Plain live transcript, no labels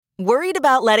Worried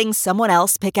about letting someone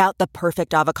else pick out the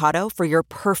perfect avocado for your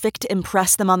perfect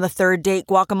impress them on the third date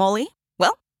guacamole?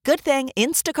 Well, good thing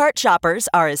Instacart shoppers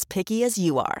are as picky as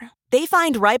you are. They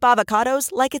find ripe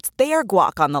avocados like it's their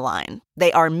guac on the line.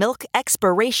 They are milk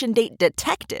expiration date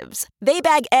detectives. They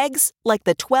bag eggs like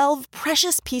the 12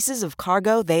 precious pieces of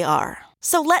cargo they are.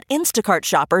 So let Instacart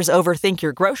shoppers overthink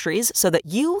your groceries so that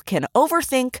you can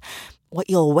overthink what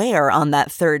you'll wear on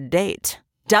that third date.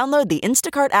 Download the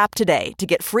Instacart app today to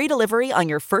get free delivery on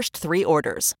your first 3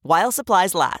 orders, while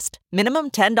supplies last.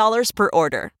 Minimum $10 per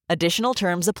order. Additional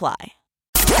terms apply.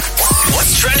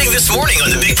 What's trending this morning on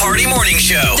the Big Party Morning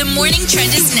Show? The morning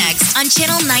trend is next on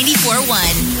Channel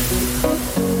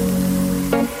 94.1.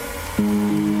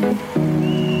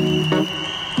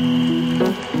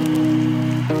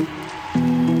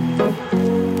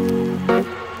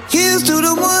 Here's to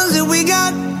the ones that we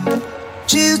got.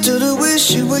 Cheers to the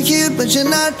wish you were here, but you're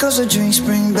not. Cause the drinks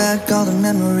bring back all the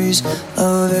memories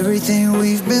of everything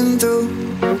we've been through.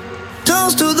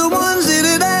 Toast to the ones here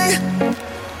today.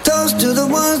 Toast to the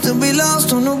ones that we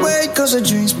lost on the way. Cause the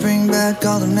drinks bring back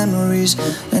all the memories.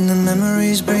 And the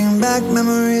memories bring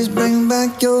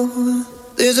back your.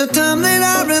 There's a time that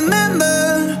I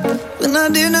remember when I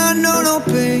did not know no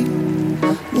pain.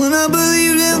 When I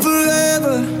believed in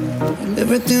forever and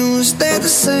everything would stay the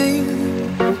same.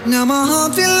 Now my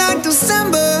heart feel like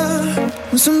December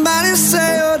when somebody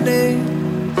say your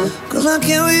name. Cause I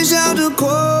can't reach out to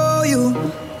call you,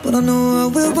 but I know I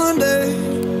will one day.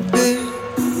 Hey.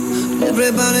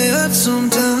 Everybody hurts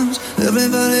sometimes,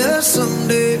 everybody hurts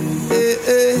someday. Hey,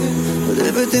 hey. But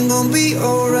everything gon' be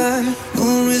alright.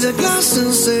 Gonna raise a glass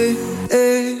and say,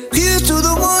 hey. Here's to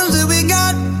the ones that we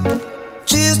got.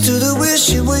 Cheers to the wish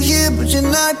you were here, but you're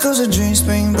not. Cause the drinks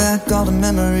bring back all the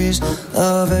memories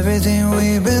of everything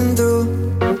we've been through.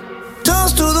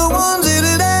 Toast to the ones here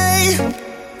today.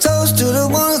 Toast to the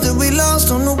ones that we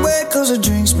lost on the way. Cause the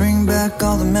drinks bring back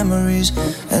all the memories.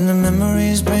 And the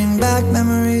memories bring back your.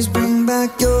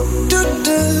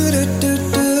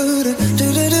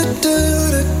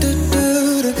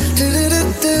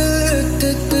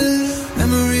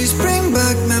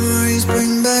 Memories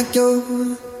bring back your.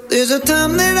 There's a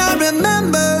time that I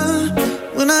remember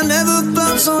when I never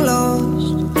felt so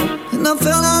lost. And I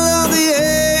felt all of the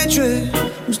hatred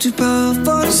was too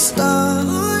powerful to stop.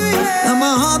 Now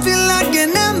my heart feel like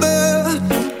an ember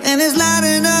and it's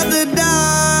lighting up the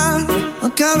dark. I'll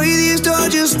carry these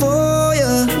torches for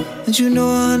you, and you know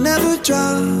I'll never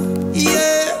drop.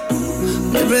 Yeah.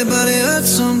 Everybody hurts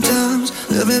sometimes,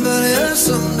 everybody hurts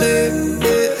someday.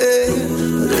 Yeah, yeah.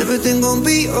 But everything gon'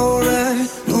 be alright.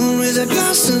 Gonna raise a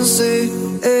glass and say,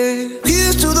 hey.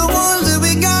 Here's to the ones that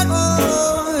we got.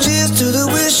 Cheers to the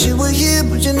wish you were here,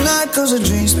 but you're not. Cause the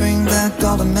drinks bring back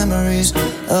all the memories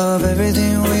of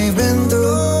everything we've been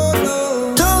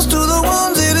through. Toast to the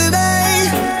ones here today.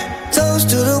 Toast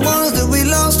to the ones that we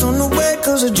lost on the way.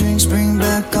 Cause the drinks bring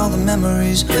back all the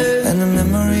memories. And the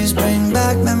memories bring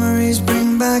back your. Memories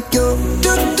bring back your.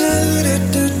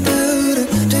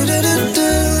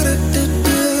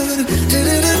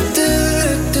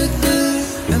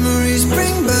 Memories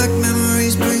bring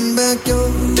back your.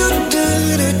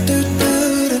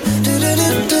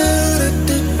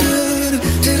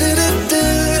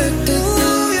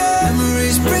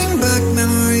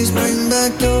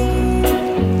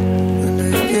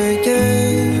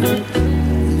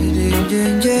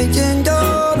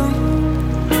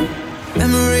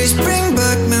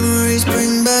 Memories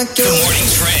bring back your. The morning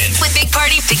trend With Big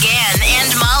Party began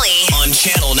and Molly on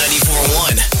Channel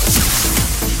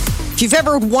 94.1. If you've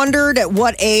ever wondered at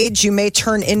what age you may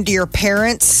turn into your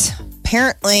parents,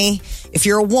 apparently, if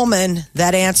you're a woman,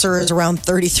 that answer is around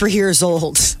 33 years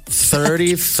old.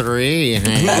 33.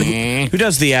 Who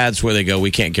does the ads where they go,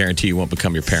 we can't guarantee you won't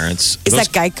become your parents? Is that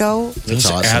Geico? Those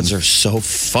awesome. ads are so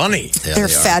funny. Yeah, They're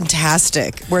they are.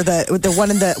 fantastic. Where the one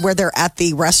where they're at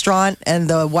the restaurant and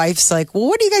the wife's like, well,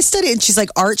 what do you guys study? And she's like,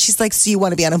 art. She's like, so you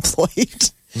want to be unemployed?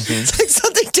 It's like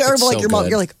something terrible. It's Like so your mom, good.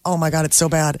 you're like, oh my God, it's so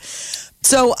bad.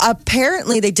 So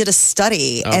apparently they did a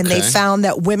study and they Okay. found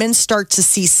that women start to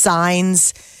see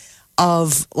signs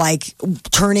of like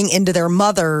turning into their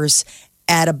mothers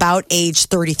at about age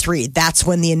 33. That's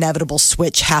when the inevitable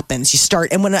switch happens. You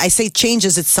start, and when I say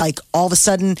changes, it's like all of a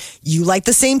sudden you like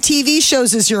the same TV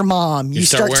shows as your mom. You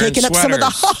start start wearing taking up some of the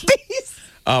sweaters.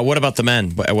 hobbies. What about the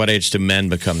men? At what age do men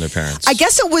become their parents? I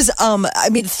guess it was,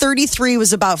 33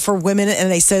 was about for women, and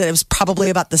they said that it was probably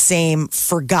about the same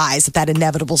for guys, that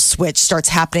inevitable switch starts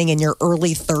happening in your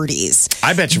early 30s.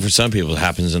 I bet you for some people it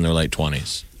happens in their late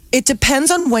 20s. It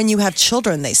depends on when you have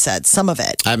children, they said, some of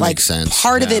it. That makes sense.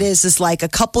 Part of it is like a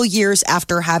couple years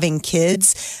after having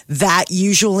kids, that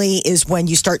usually is when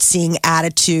you start seeing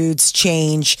attitudes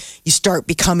change. You start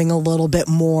becoming a little bit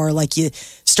more like you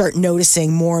start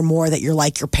noticing more and more that you're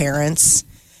like your parents.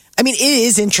 I mean, it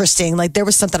is interesting. Like there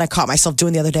was something I caught myself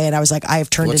doing the other day, and I was like, I was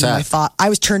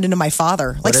turned into my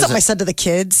father. Like something I said to the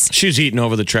kids. She was eating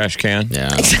over the trash can.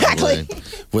 Yeah, Exactly. probably.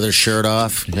 With her shirt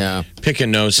off. Yeah,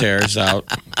 Picking nose hairs out.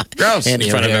 Gross. and In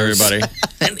front of everybody.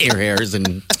 and ear hairs,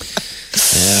 and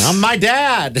I'm my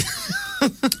dad.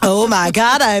 Oh my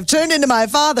God, I've turned into my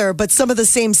father. But some of the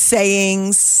same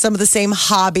sayings, some of the same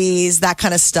hobbies, that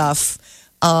kind of stuff.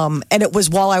 And it was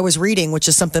while I was reading, which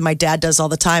is something my dad does all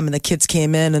the time. And the kids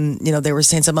came in and, they were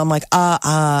saying something. I'm like,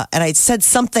 and I said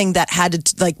something that had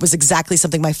to, was exactly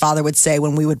something my father would say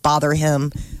when we would bother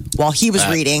him while he was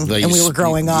reading and we were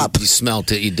growing up. You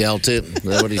smelt it, you dealt it. Is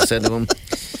that what he said to him?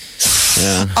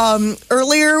 Yeah.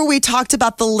 Earlier, we talked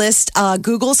about the list.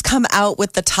 Google's come out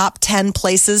with the top 10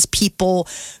 places people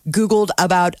Googled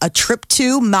about a trip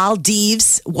to.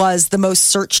 Maldives was the most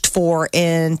searched for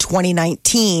in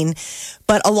 2019.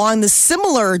 But along the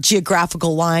similar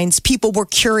geographical lines, people were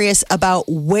curious about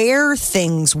where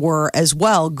things were as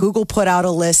well. Google put out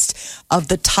a list of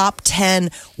the top 10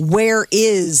 where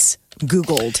is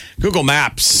Googled. Google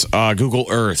Maps, Google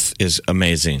Earth is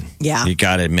amazing. Yeah. You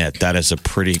got to admit, that is a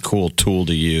pretty cool tool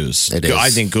to use. It is. I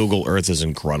think Google Earth is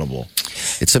incredible.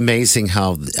 It's amazing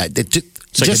how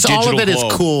just all of it is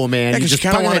cool, man. Yeah, you just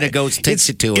plug it, it goes, takes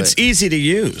you to it. It's easy to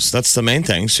use. That's the main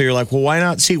thing. So you're like, well, why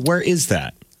not see where is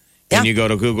that? Yeah. And you go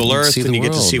to Google Earth see and the you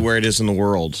get to world. see where it is in the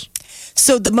world.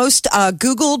 So the most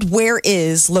Googled where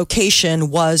is location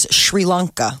was Sri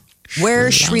Lanka. Where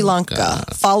is Sri Lanka?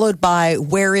 Followed by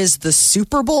where is the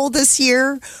Super Bowl this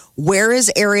year? Where is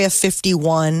Area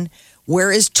 51? Where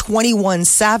is 21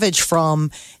 Savage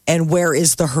from? And where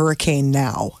is the hurricane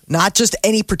now? Not just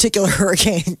any particular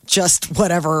hurricane, just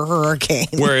whatever hurricane.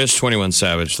 Where is 21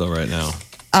 Savage, though, right now?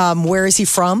 Where is he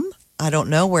from? I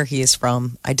don't know where he is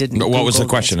from. I didn't. What was the Google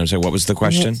question? I'm saying, what was the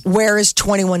question? this. Where is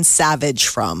 21 Savage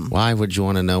from? Why would you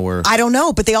want to know where? I don't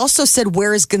know, but they also said,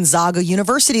 where is Gonzaga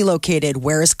University located?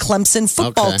 Where is Clemson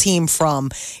football Okay. team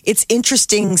from? It's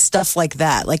interesting stuff like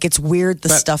that. Like, it's weird, the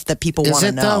stuff that people is want to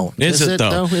it, know. though? Is it,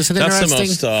 though? Is it That's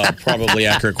interesting? the most probably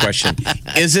accurate question.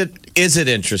 Is it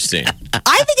interesting?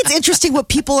 I think it's interesting what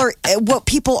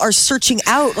people are searching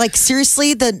out. Like,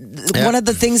 seriously, one of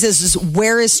the things is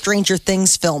where is Stranger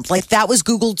Things filmed? Like, that was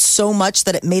Googled so much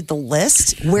that it made the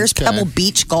list. Where's Pebble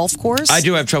Beach Golf Course? I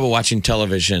do have trouble watching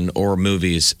television or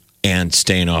movies and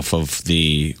staying off of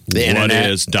the what internet.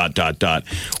 is ...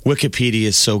 Wikipedia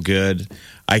is so good.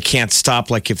 I can't stop.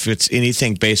 Like if it's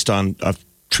anything based on a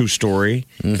true story,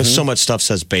 because so much stuff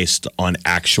says based on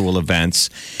actual events,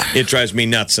 it drives me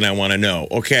nuts, and I want to know.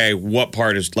 Okay, what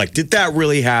part is like? Did that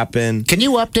really happen? Can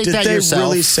you update Did that they yourself?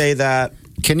 really say that?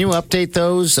 Can you update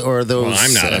those or those? Well,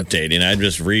 I'm not updating. I'm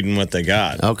just reading what they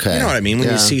got. Okay. You know what I mean? When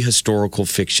Yeah. you see historical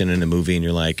fiction in a movie and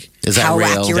you're like, Is that How real?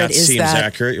 accurate that is seems that?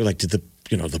 accurate. You're like, did the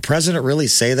president really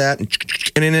say that? And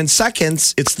then in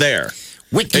seconds, it's there.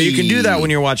 Wiki. Now, you can do that when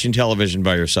you're watching television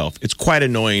by yourself. It's quite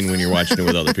annoying when you're watching it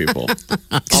with other people.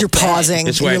 Because you're pausing.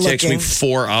 It's why you're it takes me looking.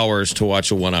 4 hours to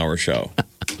watch a 1 hour show.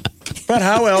 But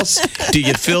how else do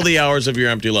you fill the hours of your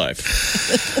empty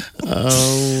life?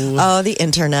 Oh, the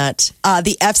internet.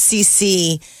 The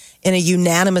FCC, in a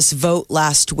unanimous vote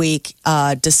last week,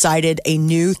 decided a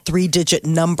new 3-digit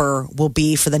number will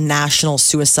be for the National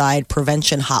Suicide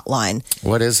Prevention Hotline.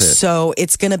 What is it? So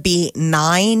it's going to be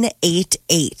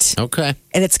 988. Okay.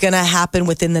 And it's going to happen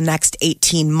within the next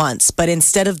 18 months. But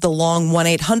instead of the long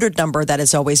 1-800 number that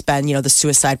has always been, the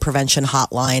suicide prevention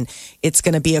hotline, it's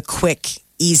going to be a quick,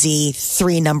 easy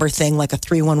 3-number thing like a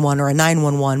 311 or a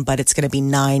 911, but it's going to be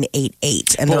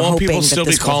 988. And But they're won't hoping people that still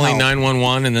be this will calling help.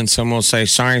 911 and then someone will say,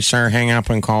 sorry, sir, hang up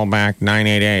and call back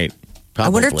 988? I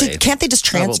wonder if Probably. can't they just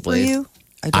transfer Probably. you?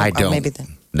 I or don't. Maybe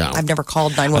No. I've never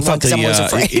called I 911 thought because I'm always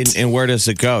afraid. and where does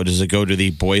it go? Does it go to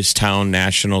the Boys Town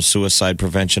National Suicide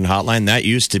Prevention Hotline? That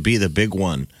used to be the big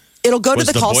one. It'll go to Was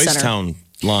the call Boys center. Town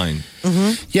line.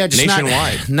 Yeah, just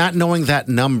Nationwide. Not knowing that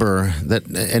number, that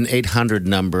an 800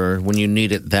 number, when you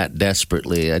need it that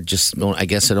desperately. I guess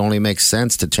it only makes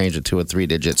sense to change it to a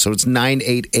 3-digit. So it's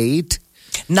 988.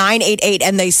 988,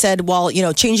 and they said, well,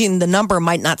 changing the number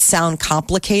might not sound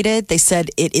complicated. They said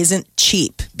it isn't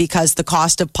cheap because the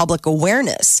cost of public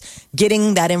awareness,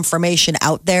 getting that information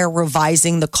out there,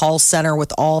 revising the call center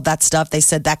with all that stuff, they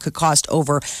said that could cost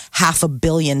over $500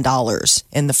 million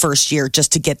in the first year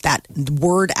just to get that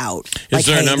word out. Is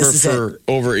there a hey, number this is for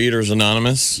Overeaters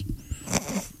Anonymous?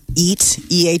 EAT,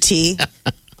 EAT?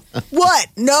 What?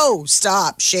 No,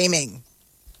 stop shaming.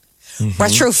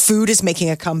 Retro food is making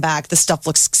a comeback. This stuff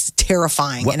looks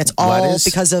terrifying, and it's all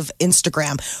because of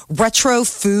Instagram. Retro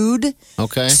food.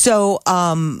 Okay. So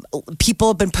people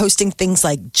have been posting things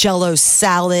like Jell-O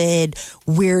salad,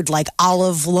 weird like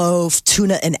olive loaf,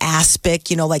 tuna and aspic,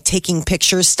 like taking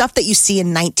pictures, stuff that you see in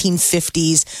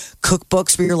 1950s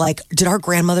cookbooks where you're like, did our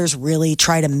grandmothers really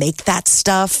try to make that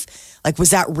stuff? Like, was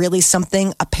that really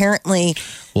something? Apparently.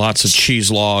 Lots of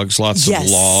cheese logs, lots of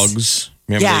logs.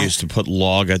 Remember they used to put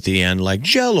log at the end, like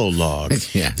Jell-O log,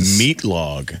 meat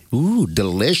log. Ooh,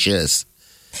 delicious.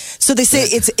 So they say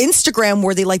it's Instagram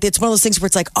worthy. Like, it's one of those things where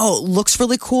it's like, oh, it looks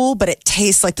really cool, but it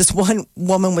tastes like this one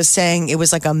woman was saying it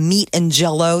was like a meat and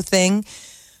Jell-O thing.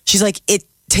 She's like, it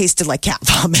tasted like cat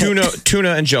vomit. Tuna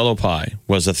and Jell-O pie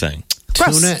was a thing.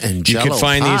 Gross. Tuna and Jell-O You could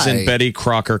find pie. these in Betty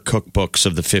Crocker cookbooks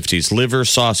of the 50s. Liver,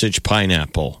 sausage,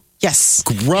 pineapple. Yes.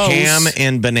 Gross. Ham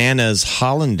and bananas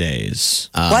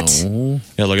hollandaise. What?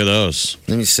 Yeah, look at those.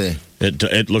 Let me see.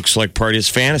 It looks like Party's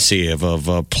fantasy of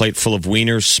a plate full of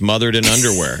wieners smothered in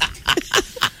underwear.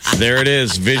 There it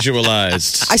is,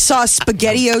 visualized. I saw a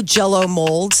Spaghetti-O Jell-O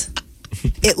mold.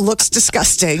 It looks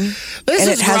disgusting. This and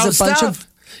is it has gross a bunch stuff. of.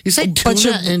 You say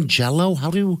tuna and Jell-O?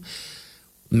 How do you...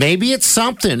 Maybe it's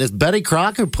something. If Betty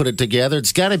Crocker put it together,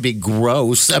 it's got to be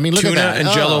gross. I mean, look Tuna at that. and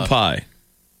Jell-O pie.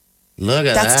 Look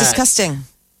at that. That's disgusting.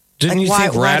 Didn't Like, you why-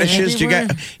 think why radishes? everywhere?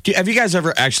 Have you guys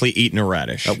ever actually eaten a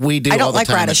radish? We do I don't all the like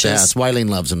time radishes. at the house. Wileen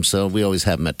loves them, so we always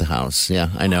have them at the house. Yeah,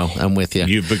 I know. I'm with you.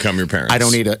 You've become your parents. I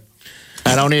don't eat it.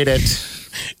 I don't eat it.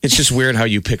 It's just weird how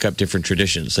you pick up different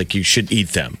traditions. Like, you should eat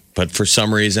them. But for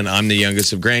some reason, I'm the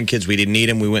youngest of grandkids. We didn't eat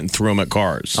them. We went and threw them at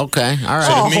cars. Okay, all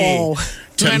right. So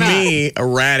to Why not? me, a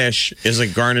radish is a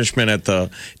garnishment at the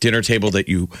dinner table that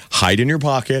you hide in your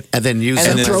pocket And then use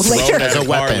And it then throw later. as a car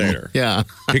weapon. later. Yeah.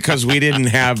 Because we didn't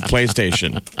have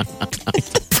PlayStation.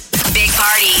 Big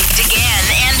Party, DeGan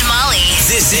and Molly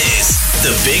This is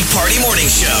the Big Party Morning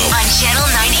Show. on Channel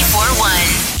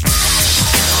 94.1.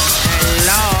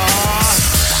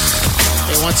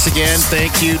 And once again,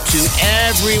 thank you to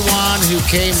everyone who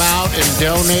came out and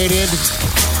donated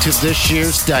to this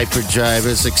year's diaper drive.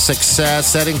 It's a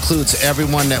success. That includes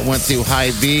everyone that went through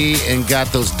Hy-Vee and got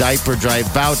those diaper drive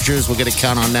vouchers. We'll get a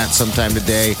count on that sometime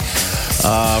today.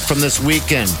 From this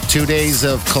weekend, 2 days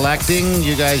of collecting.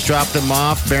 You guys dropped them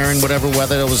off, bearing whatever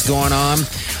weather that was going on.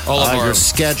 All of our your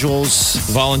schedules.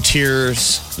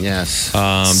 Volunteers, Yes.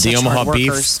 the Such Omaha hard Beef,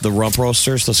 workers. the rump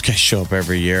roasters, those guys show up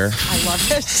every year. I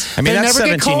love it. I mean, They that's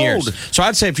never get 17 years. cold. So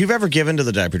I'd say if you've ever given to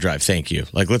the diaper drive, thank you.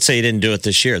 Like, let's say you didn't do it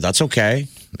this year. That's okay.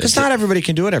 Because not everybody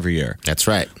can do it every year. That's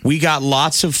right. We got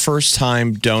lots of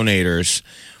first-time donators,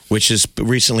 which has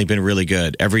recently been really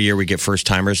good. Every year we get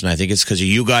first-timers, and I think it's because of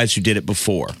you guys who did it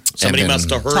before. Somebody then must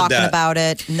have heard Talking that. about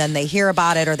it, and then they hear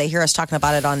about it, or they hear us talking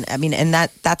about it on. I mean, and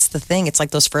that's the thing. It's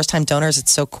like those first time donors.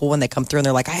 It's so cool when they come through and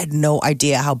they're like, I had no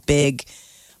idea how big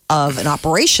of an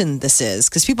operation this is,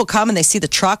 because people come and they see the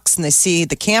trucks and they see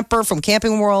the camper from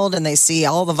Camping World and they see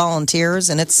all the volunteers,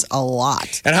 and it's a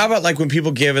lot. And how about like when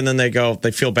people give and then they go,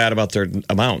 they feel bad about their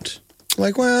amount?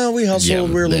 Like, well, we hustled, Yeah,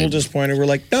 we were a little they- disappointed. We're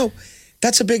like, no,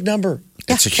 that's a big number.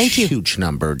 It's a thank you. huge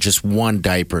number. Just one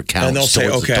diaper counts. And they'll say,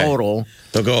 towards the okay. total.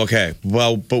 They'll go, okay,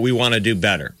 well, but we want to do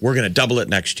better. We're going to double it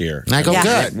next year. And I go,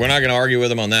 Yeah. good. We're not going to argue with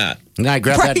them on that. And I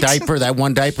grab Right. that diaper, that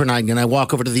one diaper, and I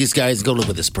walk over to these guys and go, look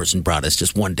what this person brought us.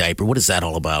 Just one diaper. What is that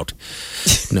all about?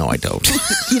 No, I don't.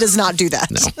 He does not do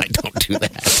that. No, I don't do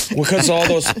that. Because all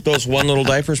those one little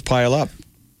diapers pile up.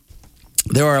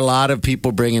 There are a lot of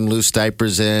people bringing loose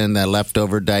diapers in,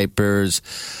 leftover diapers.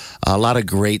 A lot of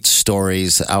great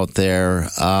stories out there.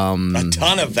 A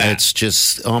ton of that. It's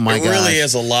just, oh my It God. really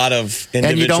is a lot of And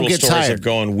you don't individual get stories tired. of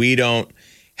going, we don't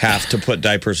have to put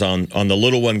diapers on the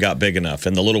little one got big enough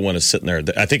and the little one is sitting there.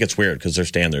 I think it's weird because they're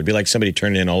standing there. It'd be like somebody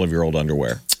turning in all of your old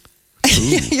underwear.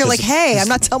 You're like, hey, I'm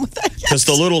not done with that yet. Because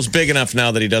the little's big enough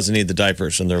now that he doesn't need the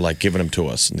diapers, and they're like giving them to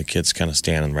us, and the kid's kind of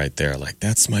standing right there, like,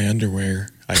 "That's my underwear.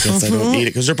 I guess I don't need it,"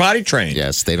 because they're potty trained.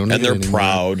 Yes, they don't need and it they're anymore.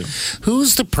 proud.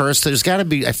 Who's the person? There's got to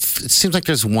be. It seems like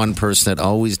there's one person that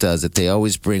always does it. They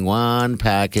always bring one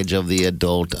package of the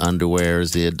adult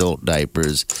underwears, the adult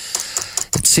diapers.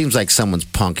 It seems like someone's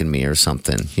punking me or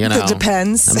something. You know, It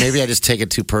depends. And maybe I just take it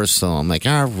too personal. I'm like,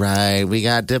 all right, we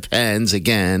got depends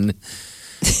again.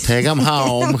 Take them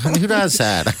home. I mean, who does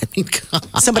that? I mean,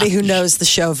 God. Somebody who knows the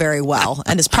show very well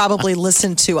and has probably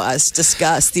listened to us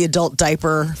discuss the adult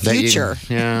diaper That you- future.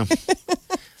 yeah.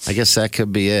 I guess that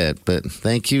could be it. But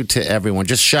thank you to everyone.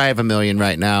 Just shy of 1 million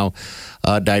right now.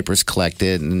 Diapers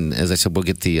collected. And as I said, we'll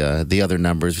get the other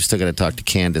numbers. We still got to talk to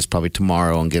Candace probably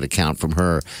tomorrow and get a count from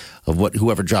her of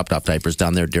whoever dropped off diapers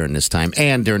down there during this time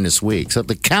and during this week. So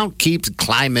the count keeps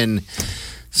climbing.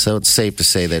 So it's safe to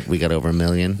say that we got over 1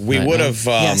 million. We would have.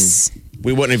 Yes.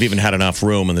 We wouldn't have even had enough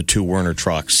room in the 2 Werner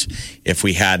trucks if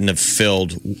we hadn't have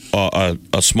filled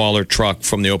a smaller truck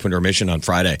from the Open Door Mission on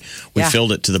Friday. We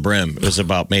filled it to the brim. It was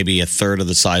about maybe a third of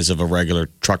the size of a regular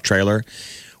truck trailer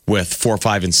with 4,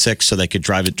 5, and 6 so they could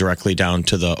drive it directly down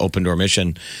to the Open Door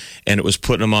Mission. And it was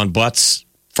putting them on butts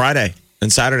Friday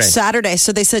and Saturday.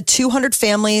 So they said 200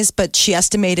 families, but she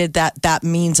estimated that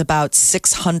means about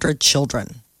 600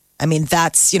 children. I mean,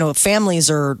 that's,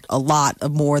 families are a lot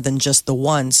of more than just the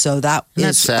one. So that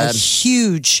is a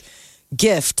huge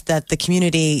gift that the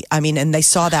community, and they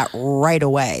saw that right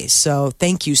away. So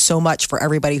thank you so much for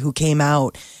everybody who came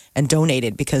out and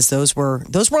donated, because those were,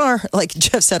 like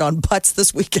Jeff said, on butts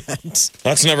this weekend.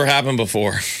 That's never happened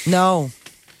before. No,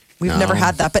 we've never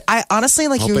had that. But I honestly,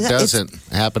 hope it doesn't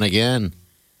happen again.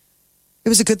 It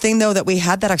was a good thing, though, that we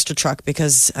had that extra truck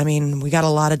because, we got a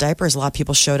lot of diapers. A lot of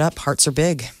people showed up. Hearts are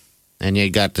big. And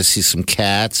you got to see some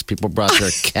cats. People brought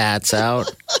their cats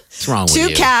out. What's wrong with you?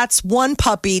 2 cats, 1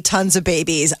 puppy, tons of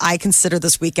babies. I consider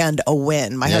this weekend a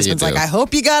win. My husband's like, I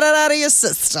hope you got it out of your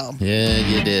system. Yeah,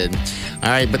 you did.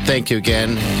 All right, but thank you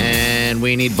again. And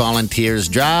we need volunteers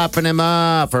dropping them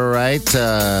off, all right?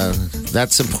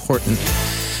 That's important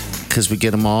because we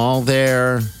get them all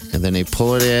there, and then they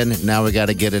pull it in. Now we got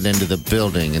to get it into the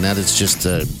building, and that is just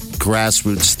a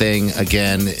grassroots thing.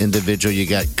 Again, individual, you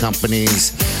got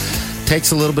companies.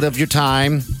 Takes a little bit of your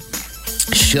time.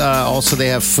 Also, they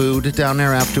have food down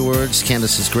there afterwards.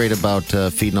 Candace is great about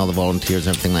feeding all the volunteers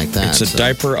and everything like that. It's a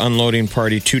diaper unloading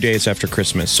party 2 days after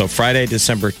Christmas. So Friday,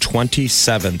 December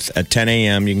 27th at 10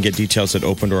 a.m. You can get details at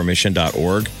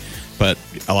opendoormission.org. But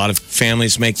a lot of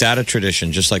families make that a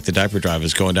tradition, just like the diaper drive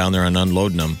is going down there and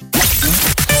unloading them. Channel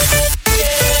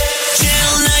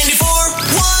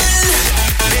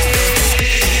 94.1.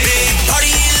 Big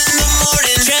Party in the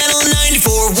morning. Channel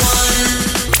 94.1.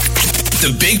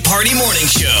 The Big Party Morning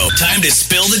Show. Time to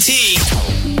spill the tea.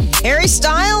 Harry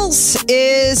Styles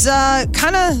is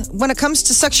kind of, when it comes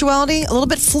to sexuality, a little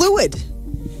bit fluid.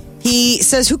 He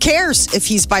says, who cares if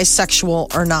he's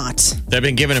bisexual or not? They've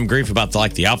been giving him grief about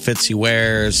the outfits he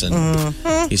wears. And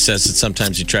he says that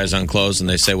sometimes he tries on clothes and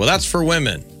they say, well, that's for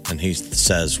women. And he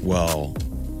says, well,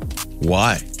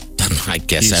 why? I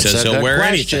guess he that's says a he'll good wear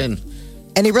question. anything.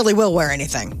 And he really will wear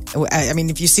anything.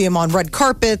 If you see him on red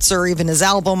carpets or even his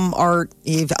album art,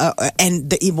 with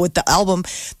the album,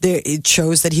 it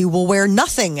shows that he will wear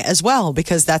nothing as well,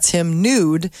 because that's him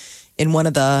nude in one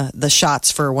of the shots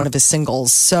for one of his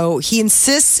singles. So he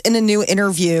insists in a new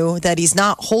interview that he's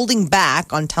not holding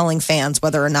back on telling fans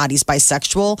whether or not he's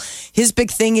bisexual. His big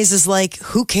thing is like,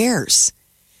 who cares?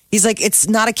 He's like, it's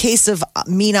not a case of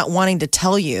me not wanting to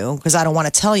tell you because I don't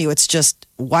want to tell you. It's just,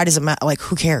 why does it matter? Like,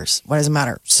 who cares? Why does it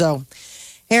matter? So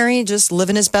Harry just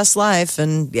living his best life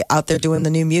and out there doing the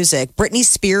new music. Britney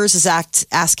Spears is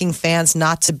asking fans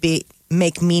not to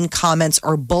make mean comments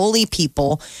or bully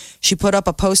people. She put up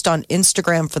a post on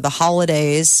Instagram for the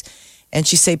holidays, and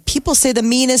she said, people say the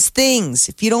meanest things.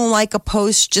 If you don't like a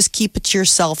post, just keep it to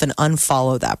yourself and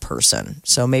unfollow that person.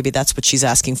 So maybe that's what she's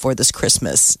asking for this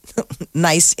Christmas.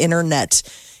 Nice internet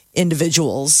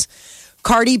individuals.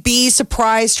 Cardi B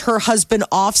surprised her husband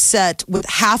Offset with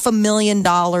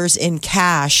 $500,000 in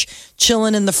cash,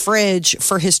 chilling in the fridge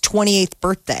for his 28th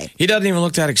birthday. He doesn't even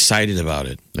look that excited about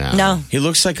it. No. He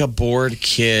looks like a bored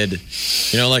kid.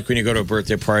 You know, like when you go to a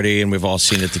birthday party and we've all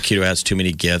seen it, the kid who has too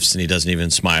many gifts and he doesn't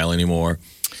even smile anymore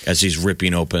as he's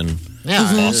ripping open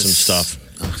awesome stuff.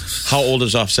 How old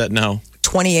is Offset now?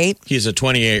 28. He's a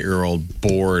 28-year-old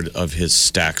bored of his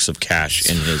stacks of cash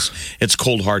in his, it's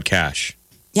cold hard cash.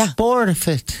 Yeah. Bored of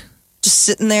it. Just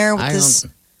sitting there with this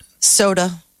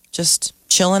soda, just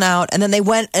chilling out. And then they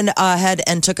went ahead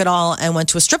and took it all and went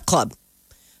to a strip club.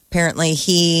 Apparently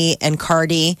he and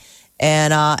Cardi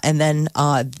and then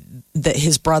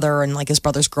his brother and like his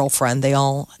brother's girlfriend, they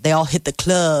all hit the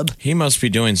club. He must be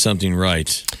doing something right.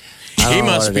 He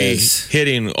must be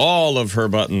hitting all of her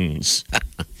buttons.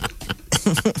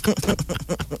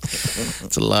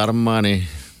 It's a lot of money.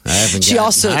 I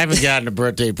haven't gotten a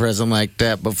birthday present like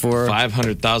that before.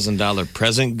 $500,000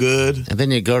 present good. And then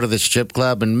you go to the strip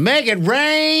club and make it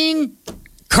rain.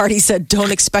 Cardi said,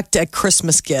 don't expect a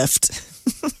Christmas gift.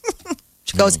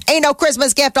 She goes, ain't no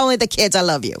Christmas gift, only the kids, I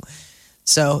love you.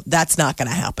 So that's not going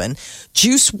to happen.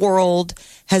 Juice WRLD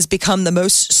has become the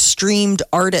most streamed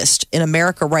artist in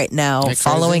America right now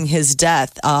following his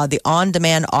death. The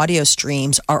on-demand audio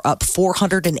streams are up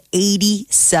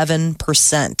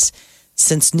 487%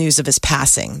 since news of his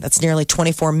passing. That's nearly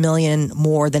 24 million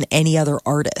more than any other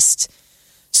artist.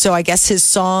 So I guess his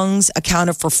songs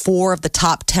accounted for 4 of the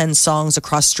top 10 songs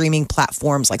across streaming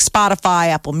platforms like Spotify,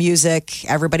 Apple Music.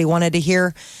 Everybody wanted to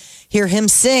hear him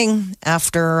sing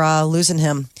after losing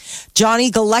him.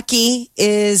 Johnny Galecki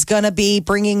is going to be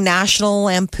bringing National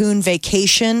Lampoon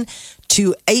Vacation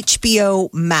to HBO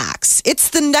Max. It's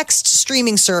the next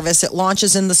streaming service. It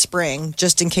launches in the spring,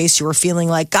 just in case you were feeling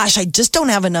like, gosh, I just don't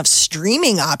have enough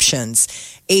streaming options.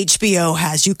 HBO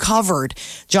has you covered.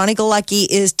 Johnny Galecki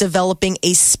is developing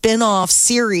a spin-off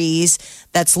series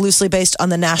that's loosely based on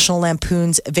the National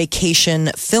Lampoon's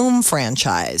Vacation film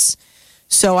franchise.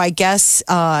 So I guess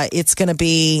it's going to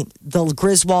be the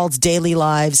Griswolds' daily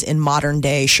lives in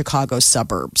modern-day Chicago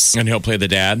suburbs. And he'll play the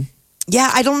dad?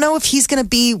 Yeah, I don't know if he's going to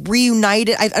be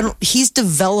reunited. I don't. He's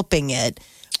developing it,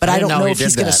 but I don't know if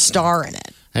he's going to star in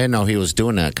it. I didn't know he was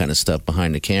doing that kind of stuff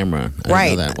behind the camera. I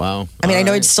didn't know that. Wow. I mean, I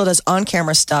know he still does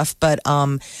on-camera stuff, but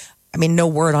I mean, no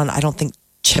word on. I don't think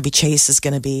Chevy Chase is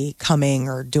going to be coming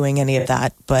or doing any of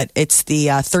that. But it's the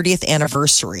 30th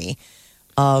anniversary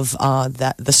of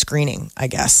the screening, I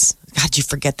guess. God, you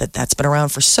forget that's been around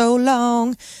for so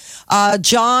long.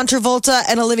 John Travolta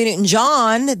and Olivia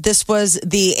Newton-John. This was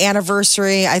the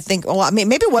anniversary, I think. Well, I mean,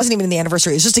 maybe it wasn't even the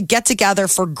anniversary. It was just a get-together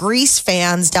for Grease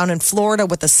fans down in Florida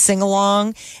with a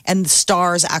sing-along, and the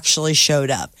stars actually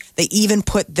showed up. They even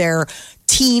put their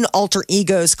teen alter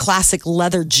egos' classic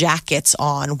leather jackets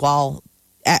on while,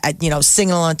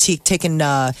 singing along, taking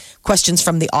questions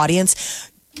from the audience.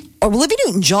 Olivia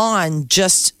Newton-John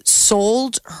just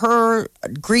sold her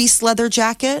Grease leather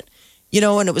jacket,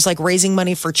 and it was like raising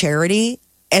money for charity.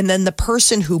 And then the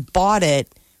person who bought it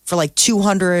for like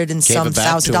 $200 and some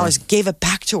 $1,000 gave it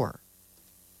back to her.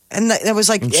 And that was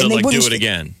like, and so like do it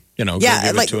again, give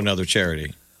it to another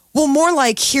charity. Well, more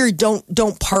like, here,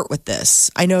 don't part with this.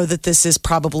 I know that this is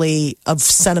probably of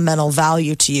sentimental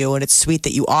value to you, and it's sweet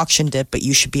that you auctioned it, but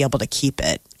you should be able to keep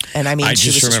it. And I mean, I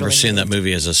just remember seeing that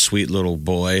movie as a sweet little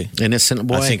boy. Innocent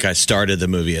boy? I think I started the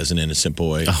movie as an innocent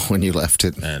boy. Oh, when you left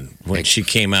it. And when she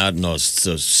came out in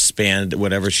those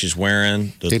whatever she's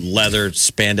wearing, the leather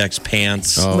spandex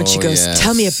pants. Oh, when she goes,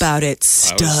 tell me about it,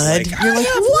 stud. You're like,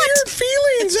 what? Weird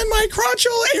feelings in my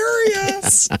crotchal area.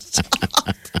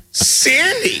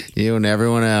 Sandy. You and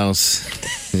everyone else.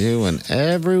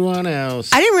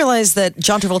 I didn't realize that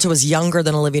John Travolta was younger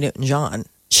than Olivia Newton-John.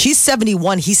 She's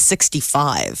 71. He's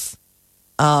 65.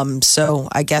 So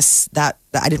I guess that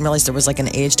I didn't realize there was like an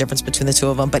age difference between the two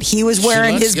of them. But he was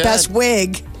wearing his best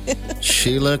wig.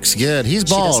 She looks good. He's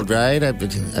bald, right?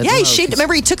 Yeah, he shaved.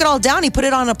 Remember, he took it all down. He put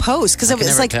it on a post because it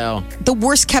was like the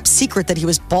worst kept secret that he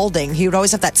was balding. He would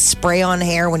always have that spray on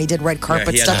hair when he did red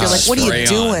carpet stuff. You're like, what are you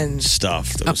doing?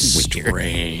 Stuff that was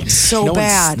strange. So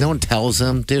bad. No one tells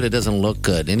him, dude, it doesn't look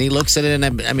good. And he looks at it,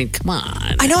 and I mean, come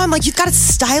on. I know. I'm like, you've got a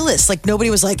stylist. Like, nobody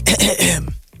was like,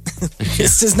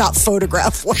 this does not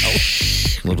photograph well.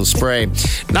 Little spray.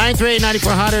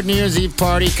 938-9400 New Year's Eve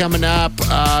party coming up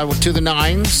to the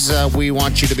 9s. We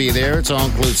want you to be there. It's all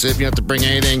inclusive. You don't have to bring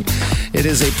anything. It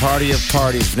is a party of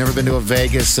parties. If you've never been to a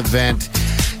Vegas event,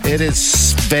 it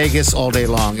is Vegas all day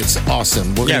long. It's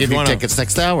awesome. We're going to give you tickets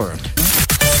next hour. Channel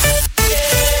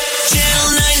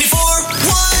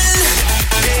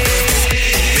 94.1.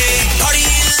 Big Party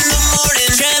in the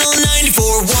morning. Channel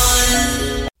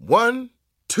 94.1. 1,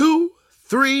 2,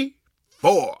 3,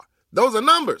 4. Those are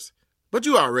numbers, but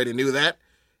you already knew that.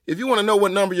 If you want to know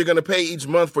what number you're going to pay each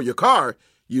month for your car,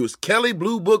 use Kelley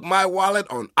Blue Book My Wallet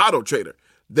on Auto Trader.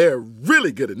 They're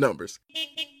really good at numbers.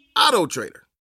 Auto Trader.